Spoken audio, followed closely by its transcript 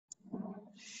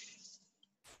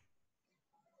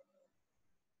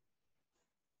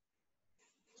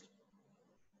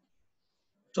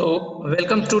So,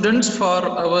 welcome students for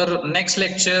our next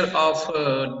lecture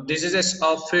of diseases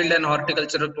of field and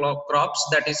horticultural crops,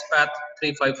 that is path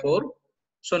 354.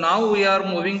 So now we are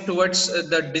moving towards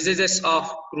the diseases of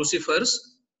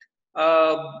crucifers.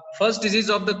 First disease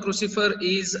of the crucifer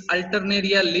is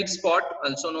Alternaria leaf spot,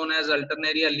 also known as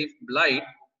Alternaria leaf blight,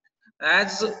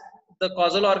 as the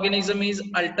causal organism is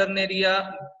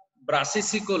Alternaria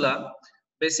brassicicola.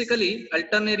 Basically,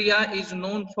 Alternaria is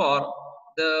known for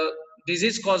the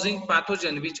disease causing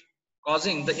pathogen which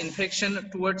causing the infection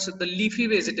towards the leafy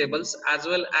vegetables as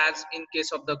well as in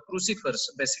case of the crucifers.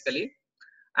 Basically,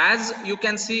 as you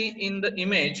can see in the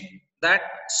image, that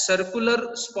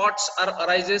circular spots are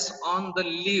arises on the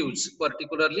leaves,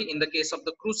 particularly in the case of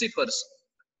the crucifers.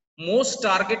 Most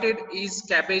targeted is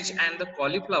cabbage and the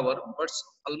cauliflower, but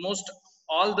almost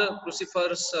all the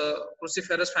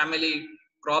cruciferous family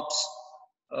crops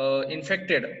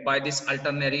infected by this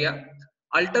Alternaria.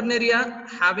 Alternaria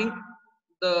having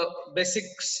the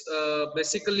basics,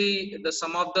 basically the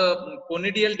some of the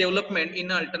conidial development in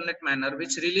an alternate manner,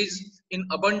 which release in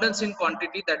abundance in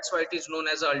quantity. That's why it is known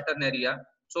as Alternaria.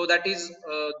 So that is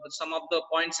some of the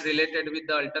points related with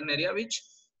the Alternaria, which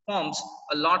forms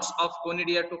a lots of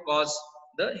conidia to cause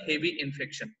the heavy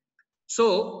infection.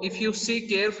 So if you see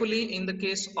carefully in the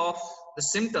case of the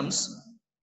symptoms,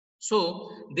 so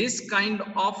this kind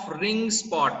of ring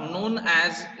spot known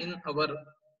as in our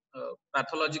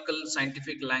pathological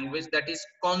scientific language, that is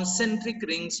concentric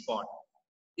ring spot.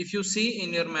 If you see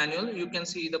in your manual, you can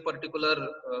see the particular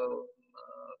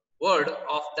word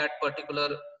of that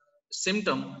particular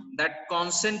symptom, that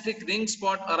concentric ring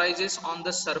spot arises on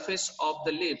the surface of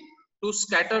the leaf to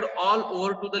scattered all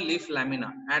over to the leaf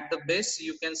lamina. At the base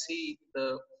you can see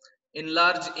the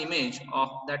enlarged image of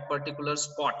that particular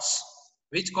spots,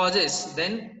 which causes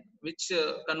then which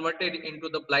converted into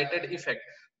the blighted effect.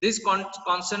 These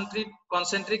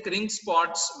concentric ring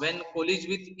spots when collide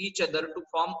with each other to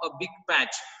form a big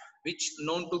patch, which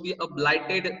known to be a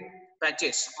blighted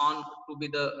patches on to be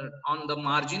the on the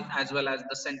margin as well as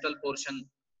the central portion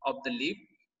of the leaf.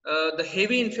 The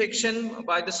heavy infection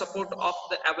by the support of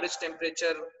the average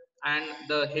temperature and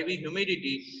the heavy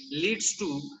humidity leads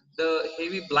to the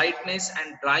heavy blightness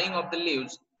and drying of the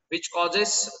leaves, which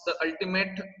causes the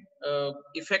ultimate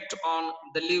effect on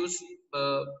the leaves,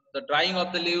 the drying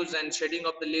of the leaves and shedding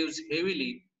of the leaves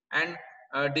heavily, and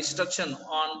destruction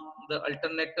on the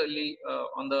alternately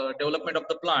on the development of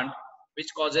the plant, which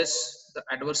causes the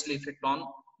adversely effect on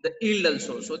the yield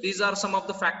also. So these are some of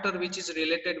the factor which is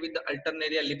related with the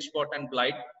Alternaria leaf spot and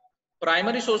blight.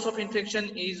 Primary source of infection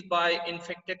is by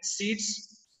infected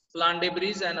seeds, plant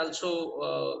debris, and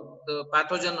also the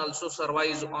pathogen also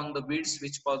survives on the weeds,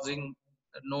 which causing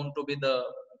known to be the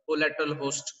collateral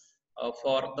host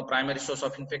for the primary source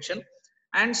of infection.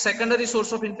 And secondary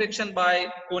source of infection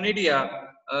by conidia,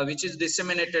 which is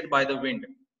disseminated by the wind.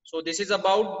 So this is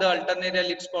about the Alternaria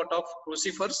leaf spot of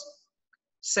crucifers.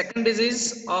 Second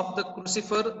disease of the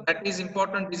crucifer, that is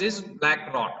important disease,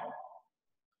 black rot.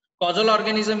 Causal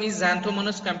organism is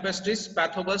Xanthomonas campestris,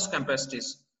 Pathobus campestris.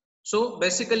 So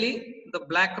basically the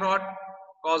black rot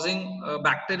causing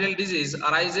bacterial disease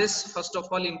arises first of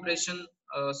all impression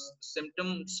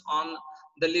symptoms on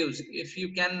the leaves. If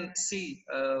you can see,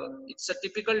 it's a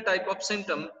typical type of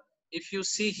symptom. If you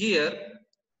see here,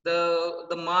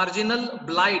 the marginal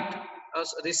blight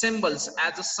resembles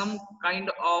as some kind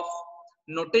of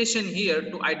notation here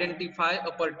to identify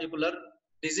a particular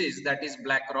disease, that is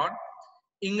black rot.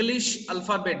 English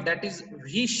alphabet, that is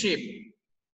V-shaped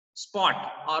spot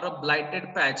or a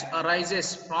blighted patch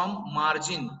arises from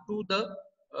margin to the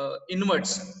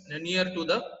inwards, near to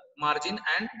the margin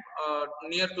and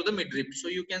near to the midrib. So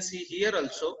you can see here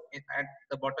also at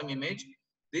the bottom image,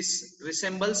 this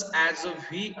resembles as a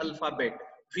V alphabet.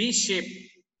 V-shaped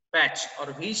patch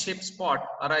or V-shaped spot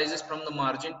arises from the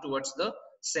margin towards the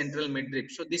central midrib.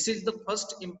 So this is the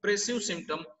first impressive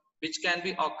symptom which can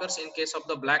be occurs in case of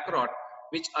the black rot,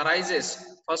 which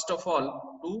arises first of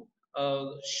all to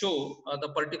show the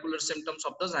particular symptoms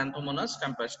of the Xanthomonas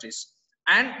campestris.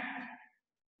 And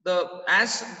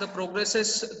as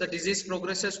the disease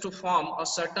progresses to form a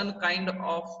certain kind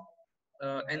of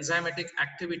enzymatic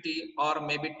activity or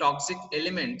maybe toxic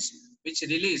elements which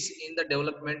release in the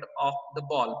development of the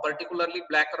ball. Particularly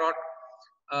black rot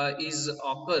is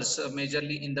occurs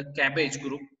majorly in the cabbage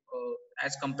group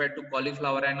as compared to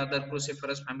cauliflower and other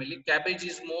cruciferous family. Cabbage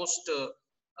is most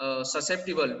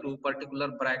susceptible to particular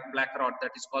black rot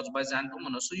that is caused by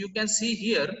Xanthomonas. So you can see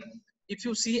here, if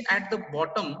you see at the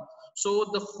bottom, so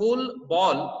the whole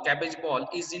ball, cabbage ball,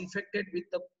 is infected with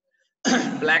the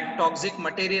black toxic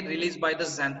material released by the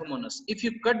Xanthomonas. If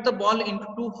you cut the ball into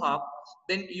two half,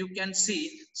 then you can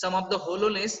see some of the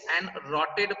hollowness and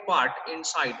rotted part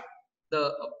inside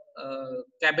the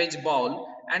cabbage ball,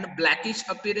 and blackish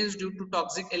appearance due to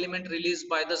toxic element released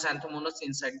by the Xanthomonas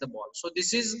inside the ball. So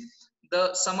this is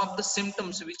the some of the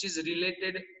symptoms which is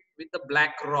related with the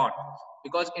black rot,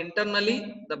 because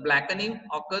internally the blackening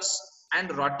occurs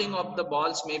and rotting of the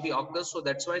balls may be occurs. So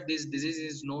that's why this disease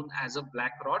is known as a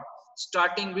black rot,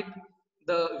 starting with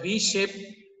the V-shaped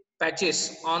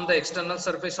patches on the external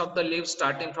surface of the leaf,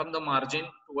 starting from the margin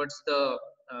towards the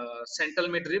central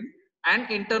midrib, and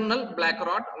internal black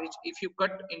rot, which if you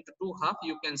cut into two half,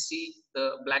 you can see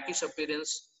the blackish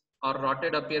appearance or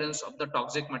rotted appearance of the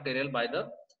toxic material by the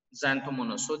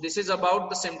Xanthomonas. So this is about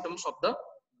the symptoms of the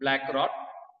black rot.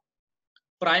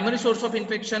 Primary source of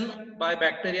infection by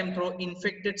bacterium through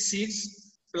infected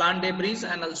seeds, plant debris,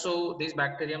 and also this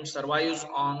bacterium survives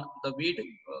on the weed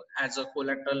as a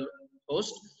collateral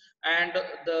host. And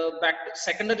the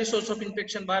secondary source of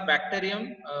infection by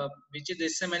bacterium, which is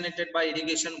disseminated by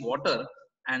irrigation water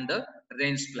and the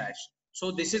rain splash. So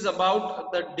this is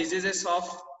about the diseases of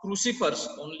crucifers.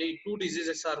 Only two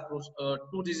diseases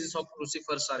of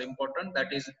crucifers are important.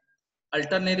 That is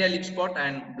alternaria leaf spot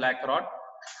and black rot.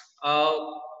 Uh,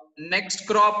 Next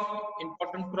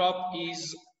important crop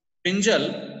is brinjal,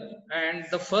 and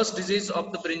the first disease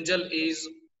of the brinjal is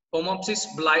Phomopsis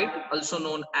blight, also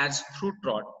known as fruit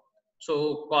rot.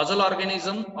 So, causal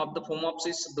organism of the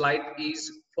Phomopsis blight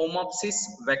is Phomopsis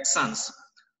vexans.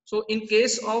 So, in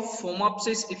case of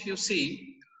Phomopsis, if you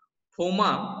see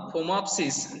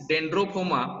Phomopsis,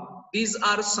 Dendrophoma, these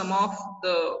are some of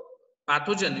the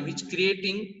pathogen which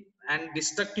creating and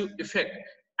destructive effect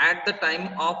at the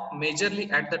time of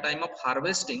majorly at the time of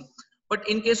harvesting. But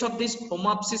in case of this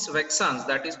Phomopsis vexans,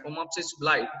 that is Phomopsis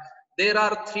blight, there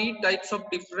are three types of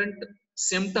different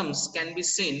symptoms can be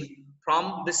seen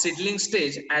from the seedling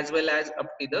stage as well as up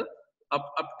to the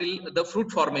up till the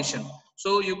fruit formation.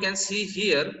 So you can see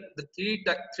here the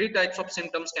three types of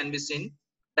symptoms can be seen: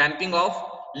 damping of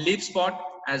leaf spot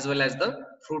as well as the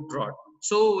fruit rot.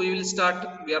 So we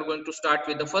are going to start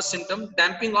with the first symptom,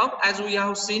 damping off. As we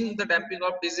have seen the damping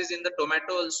off disease in the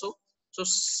tomato also, so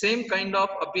same kind of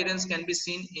appearance can be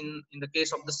seen in the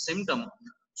case of the symptom.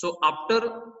 So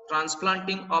after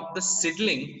transplanting of the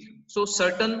seedling, so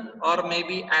certain or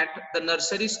maybe at the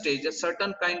nursery stage, a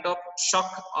certain kind of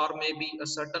shock or maybe a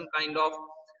certain kind of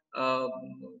uh,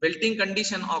 wilting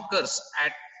condition occurs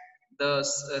at the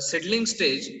seedling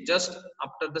stage just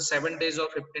after the 7 days or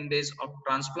 15 days of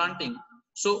transplanting.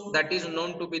 So that is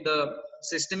known to be the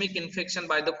systemic infection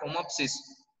by the Phomopsis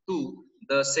to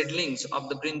the seedlings of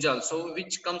the brinjal, so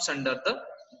which comes under the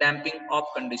damping off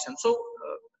condition. So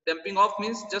damping off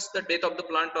means just the death of the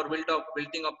plant or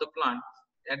wilting of the plant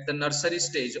at the nursery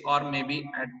stage or maybe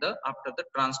at the after the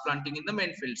transplanting in the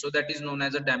main field. So that is known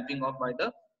as a damping off by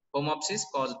the Phomopsis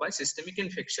caused by systemic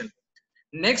infection.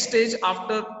 Next stage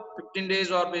after 15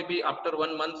 days or maybe after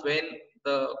 1 month, when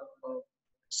the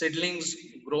seedlings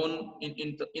grown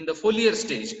in the foliar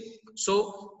stage.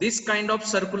 So this kind of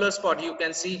circular spot you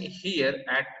can see here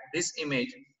at this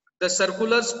image, the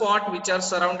circular spot which are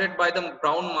surrounded by the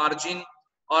brown margin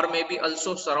or maybe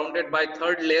also surrounded by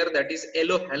third layer, that is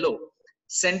yellow halo.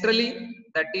 Centrally,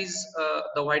 that is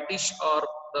the whitish or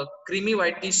the creamy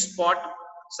whitish spot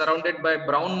surrounded by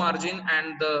brown margin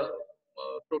and the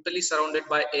totally surrounded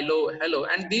by yellow halo,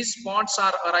 and these spots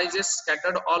are arises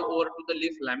scattered all over to the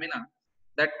leaf lamina,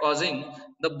 that causing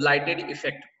the blighted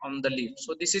effect on the leaf.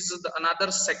 So this is another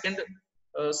second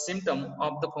symptom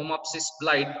of the Phomopsis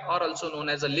blight, or also known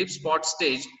as a leaf spot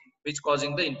stage, which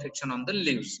causing the infection on the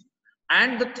leaves.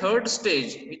 And the third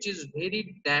stage, which is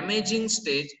very damaging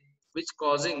stage, which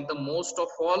causing the most of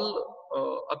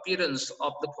all appearance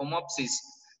of the Phomopsis,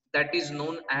 that is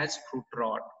known as fruit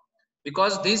rot.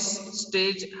 Because this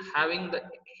stage having the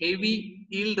heavy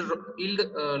yield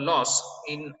loss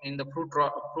in the fruit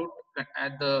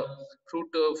at the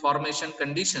fruit formation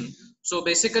condition. So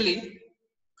basically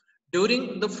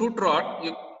during the fruit rot,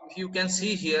 you can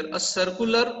see here a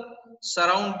circular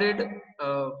surrounded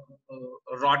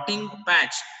rotting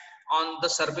patch on the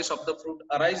surface of the fruit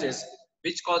arises,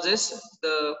 which causes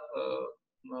the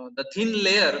thin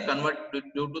layer convert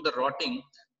due to the rotting.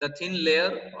 The thin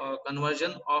layer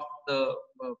conversion of the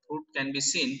fruit can be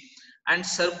seen, and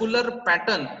circular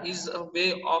pattern is a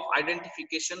way of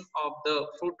identification of the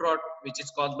fruit rot which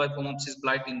is caused by Phomopsis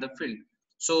blight in the field.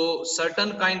 So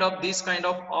certain kind of these kind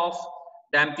of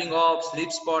damping off,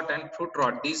 sleep spot and fruit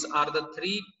rot, these are the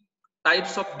three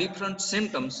types of different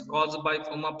symptoms caused by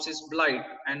Phomopsis blight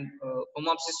and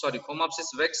Phomopsis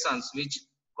vexans, which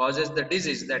causes the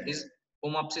disease, that is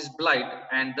Pomopsis blight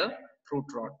and the fruit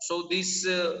rot. So this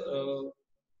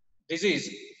disease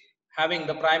having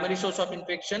the primary source of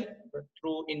infection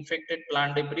through infected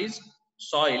plant debris,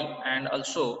 soil, and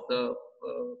also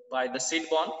by the seed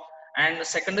borne, and the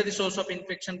secondary source of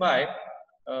infection by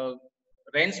uh,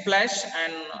 rain splash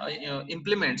and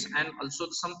implements, and also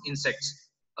some insects.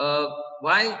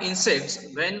 Why insects?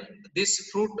 When this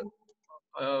fruit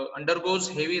undergoes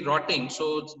heavy rotting, so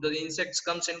the insects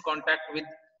comes in contact with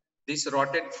this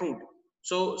rotted fruit.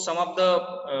 So some of the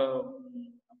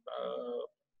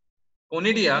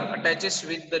conidia attaches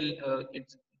with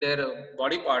their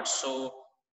body parts. So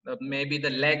maybe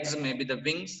the legs, maybe the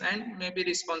wings, and may be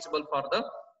responsible for the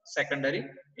secondary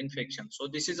infection. So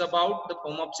this is about the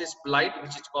Pomopsis blight,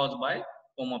 which is caused by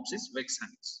Pomopsis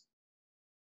vexans.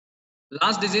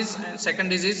 Last disease and second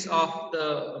disease of the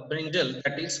brinjal,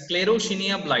 that is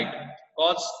Sclerotinia blight.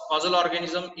 Causal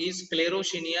organism is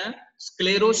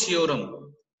Sclerotiorum.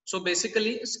 So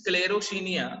basically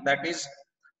Sclerotinia, that is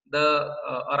the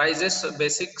arises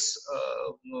basics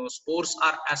spores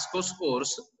are ascospores,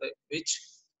 which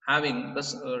having the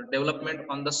development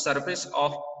on the surface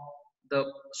of the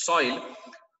soil.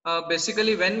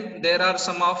 Basically when there are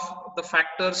some of the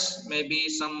factors, maybe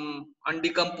some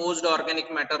undecomposed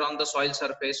organic matter on the soil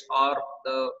surface, or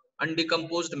the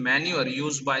undecomposed manure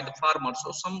used by the farmer,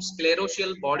 so some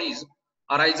sclerotial bodies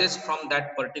arises from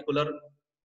that particular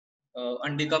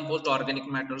undecomposed organic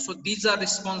matter. So these are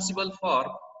responsible for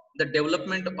the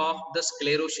development of the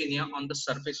sclerotinia on the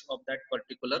surface of that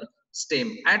particular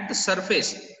stem. At the surface,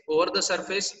 over the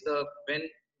surface, when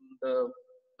the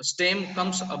stem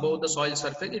comes above the soil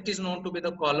surface, it is known to be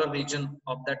the collar region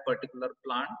of that particular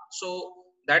plant. So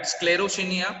that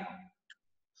sclerotinia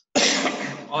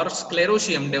or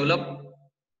sclerotium develop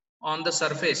on the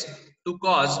surface to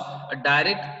cause a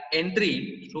direct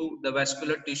entry through the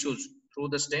vascular tissues through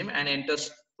the stem, and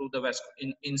enters through the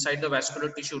inside the vascular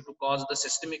tissue to cause the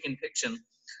systemic infection.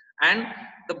 And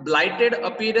the blighted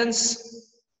appearance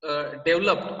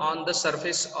developed on the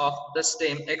surface of the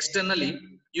stem externally.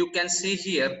 You can see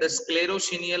here the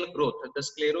sclerotinial growth, the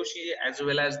sclerotia as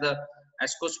well as the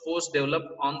ascospores develop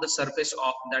on the surface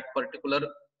of that particular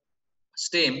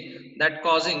stem, that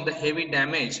causing the heavy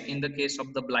damage in the case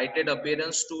of the blighted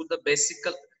appearance to the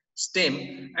basical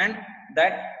stem. And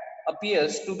that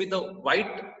appears to be the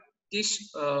whitish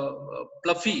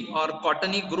fluffy or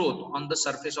cottony growth on the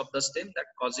surface of the stem, that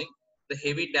causing the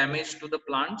heavy damage to the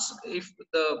plants if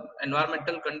the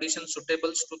environmental conditions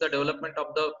suitable to the development of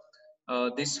the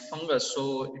this fungus.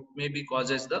 So it may be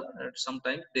causes the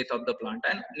sometimes death of the plant.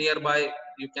 And nearby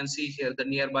you can see here the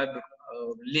nearby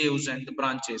leaves and the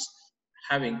branches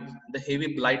having the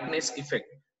heavy blightness effect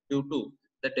due to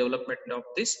the development of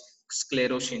this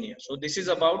sclerotinia. So this is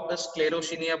about the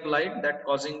sclerotinia blight that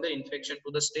causing the infection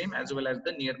to the stem as well as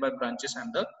the nearby branches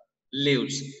and the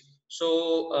leaves.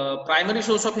 So primary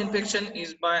source of infection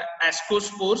is by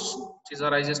ascospores, which is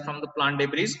arises from the plant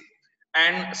debris,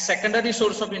 and secondary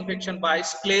source of infection by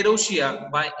sclerotia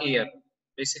by air.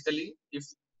 Basically if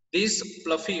this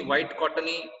fluffy white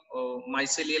cottony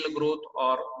mycelial growth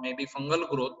or maybe fungal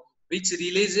growth which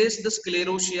releases the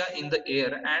sclerotia in the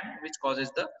air, and which causes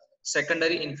the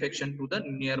secondary infection to the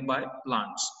nearby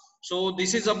plants. So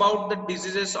this is about the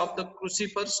diseases of the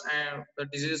crucifers and the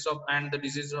diseases of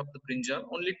the brinjal.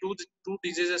 Only two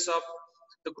diseases of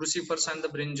the crucifers and the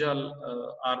brinjal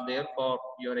are there for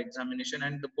your examination,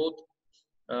 and the both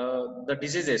the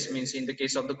diseases means in the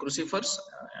case of the crucifers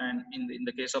and in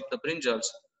the case of the brinjals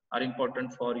are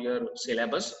important for your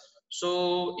syllabus.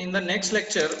 So in the next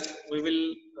lecture we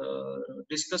will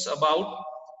discuss about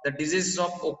the diseases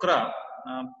of okra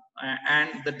uh, and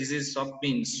the diseases of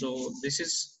beans. So this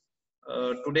is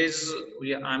today's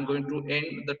I'm going to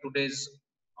end the today's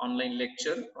online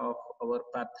lecture of our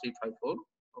path 354.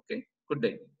 Okay, good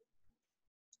day.